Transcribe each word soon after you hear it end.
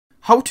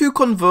How to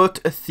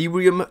convert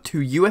Ethereum to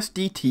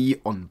USDT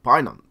on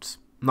Binance.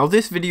 Now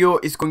this video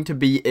is going to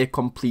be a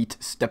complete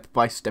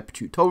step-by-step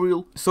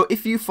tutorial, so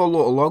if you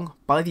follow along,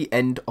 by the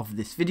end of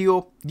this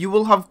video, you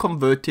will have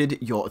converted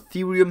your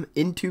Ethereum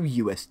into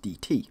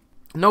USDT.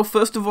 Now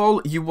first of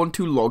all, you want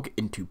to log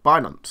into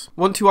Binance.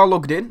 Once you are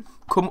logged in,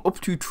 come up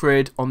to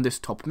trade on this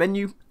top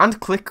menu and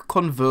click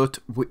convert,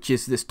 which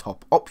is this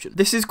top option.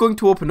 This is going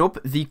to open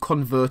up the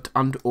convert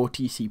and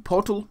OTC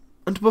portal.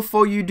 And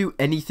before you do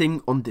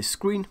anything on this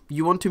screen,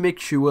 you want to make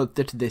sure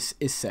that this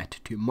is set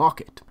to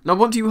market. Now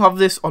once you have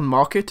this on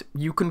market,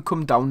 you can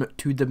come down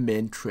to the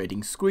main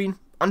trading screen,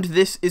 and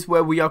this is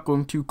where we are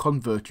going to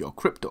convert your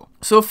crypto.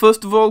 So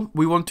first of all,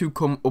 we want to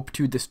come up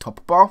to this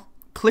top bar,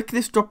 click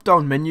this drop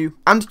down menu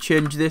and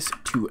change this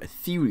to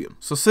Ethereum.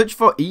 So search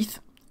for ETH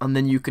and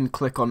then you can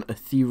click on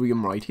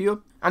Ethereum right here,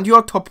 and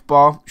your top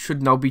bar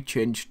should now be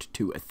changed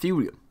to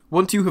Ethereum.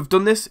 Once you have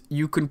done this,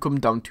 you can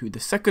come down to the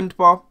second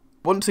bar.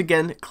 Once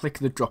again, click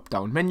the drop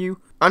down menu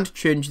and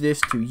change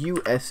this to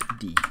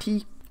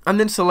USDT and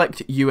then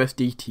select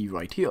USDT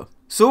right here.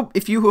 So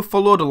if you have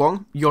followed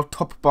along, your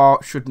top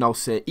bar should now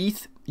say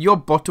ETH, your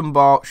bottom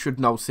bar should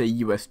now say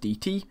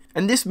USDT,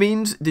 and this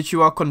means that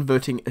you are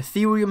converting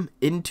Ethereum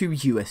into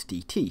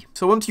USDT.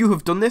 So once you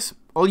have done this,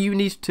 all you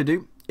need to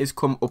do is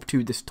come up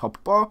to this top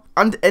bar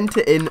and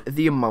enter in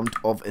the amount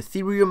of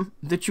Ethereum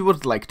that you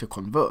would like to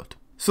convert.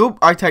 So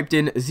I typed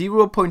in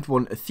 0.1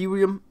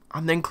 Ethereum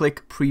and then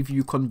click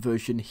preview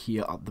conversion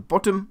here at the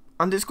bottom,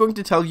 and it's going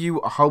to tell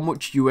you how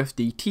much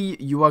USDT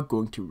you are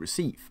going to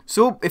receive.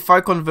 So if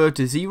I convert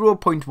to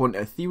 0.1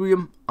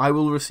 Ethereum, I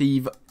will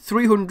receive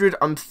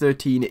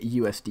 313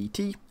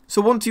 USDT.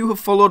 So once you have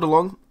followed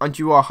along and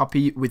you are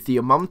happy with the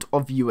amount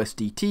of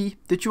USDT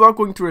that you are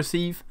going to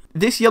receive,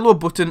 this yellow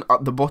button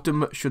at the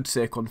bottom should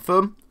say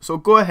confirm, so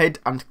go ahead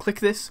and click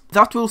this.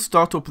 That will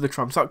start up the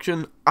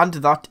transaction, and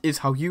that is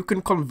how you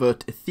can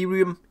convert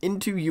Ethereum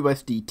into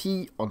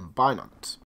USDT on Binance.